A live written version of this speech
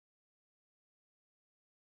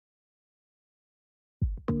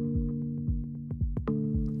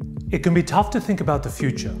It can be tough to think about the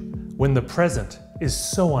future when the present is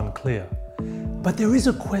so unclear. But there is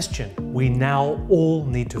a question we now all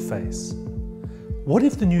need to face. What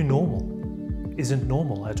if the new normal isn't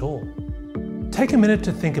normal at all? Take a minute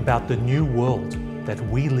to think about the new world that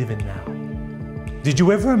we live in now. Did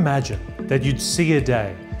you ever imagine that you'd see a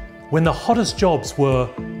day when the hottest jobs were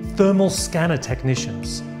thermal scanner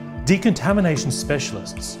technicians, decontamination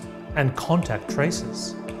specialists, and contact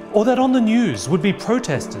tracers? Or that on the news would be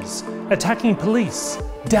protesters attacking police,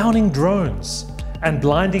 downing drones, and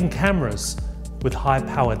blinding cameras with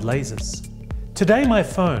high-powered lasers? Today my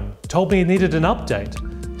phone told me it needed an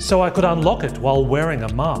update so I could unlock it while wearing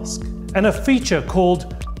a mask, and a feature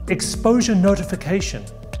called exposure notification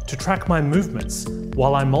to track my movements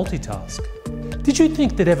while I multitask. Did you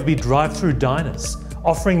think there'd ever be drive-through diners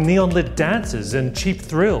offering neon-lit dances and cheap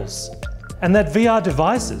thrills? And that VR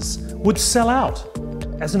devices would sell out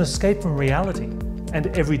as an escape from reality and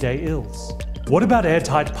everyday ills? What about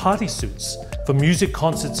airtight party suits for music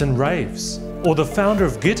concerts and raves? Or the founder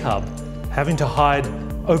of GitHub having to hide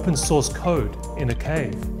open source code in a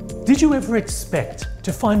cave? Did you ever expect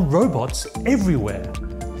to find robots everywhere?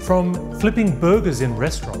 From flipping burgers in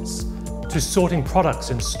restaurants, to sorting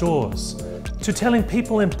products in stores, to telling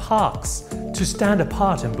people in parks to stand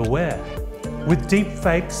apart and beware. With deep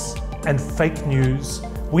fakes and fake news,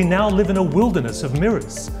 we now live in a wilderness of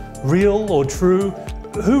mirrors. Real or true,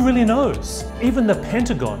 who really knows? Even the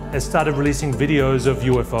Pentagon has started releasing videos of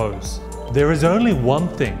UFOs. There is only one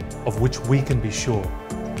thing of which we can be sure.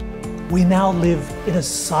 We now live in a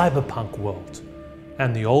cyberpunk world,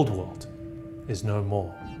 and the old world is no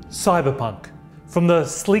more. Cyberpunk, from the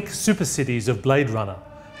sleek super cities of Blade Runner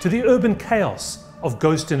to the urban chaos of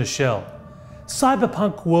Ghost in a Shell.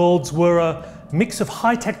 Cyberpunk worlds were a mix of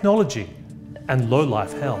high technology and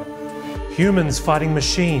low-life hell. Humans fighting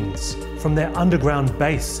machines from their underground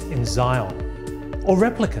base in Zion. Or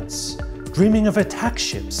replicants dreaming of attack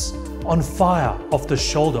ships on fire off the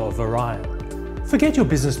shoulder of Orion. Forget your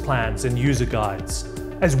business plans and user guides.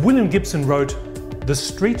 As William Gibson wrote, the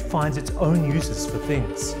street finds its own uses for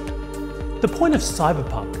things. The point of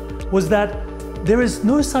cyberpunk was that there is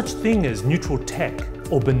no such thing as neutral tech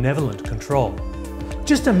or benevolent control.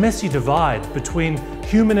 Just a messy divide between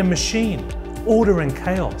human and machine, order and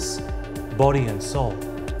chaos, body and soul.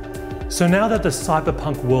 So now that the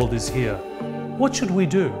cyberpunk world is here, what should we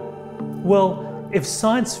do? Well, if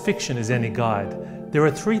science fiction is any guide, there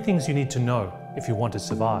are 3 things you need to know if you want to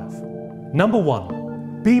survive. Number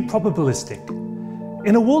 1, be probabilistic.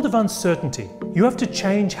 In a world of uncertainty, you have to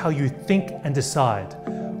change how you think and decide.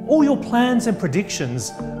 All your plans and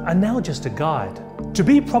predictions are now just a guide. To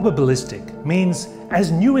be probabilistic means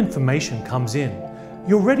as new information comes in,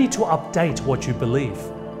 you're ready to update what you believe.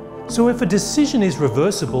 So if a decision is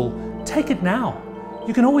reversible, take it now.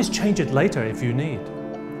 You can always change it later if you need.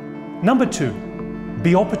 Number 2,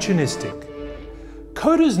 be opportunistic.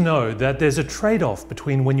 Coders know that there's a trade-off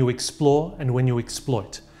between when you explore and when you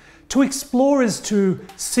exploit. To explore is to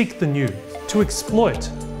seek the new. To exploit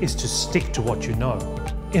is to stick to what you know.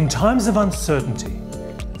 In times of uncertainty,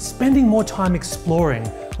 spending more time exploring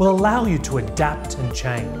will allow you to adapt and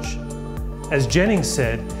change. As Jennings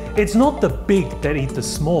said, it's not the big that eat the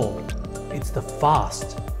small, it's the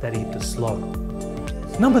fast that eat the slow.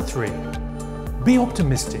 Number 3, be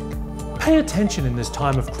optimistic. Pay attention in this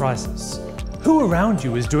time of crisis. Who around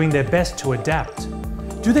you is doing their best to adapt?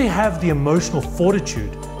 Do they have the emotional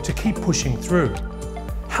fortitude to keep pushing through?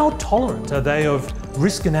 How tolerant are they of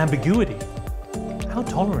risk and ambiguity? How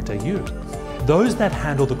tolerant are you? Those that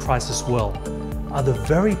handle the crisis well are the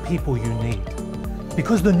very people you need.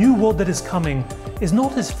 Because the new world that is coming is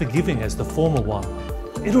not as forgiving as the former one.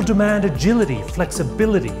 It'll demand agility,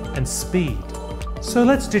 flexibility, and speed. So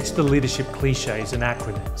let's ditch the leadership cliches and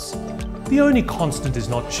acronyms. The only constant is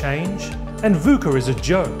not change, and VUCA is a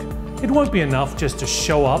joke. It won't be enough just to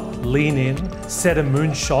show up, lean in, set a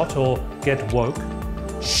moonshot, or get woke.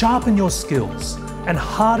 Sharpen your skills and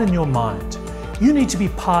harden your mind. You need to be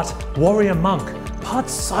part warrior monk, part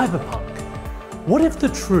cyberpunk. What if the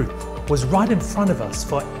truth was right in front of us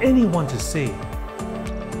for anyone to see?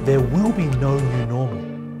 There will be no new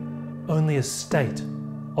normal, only a state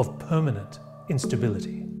of permanent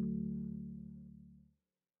instability.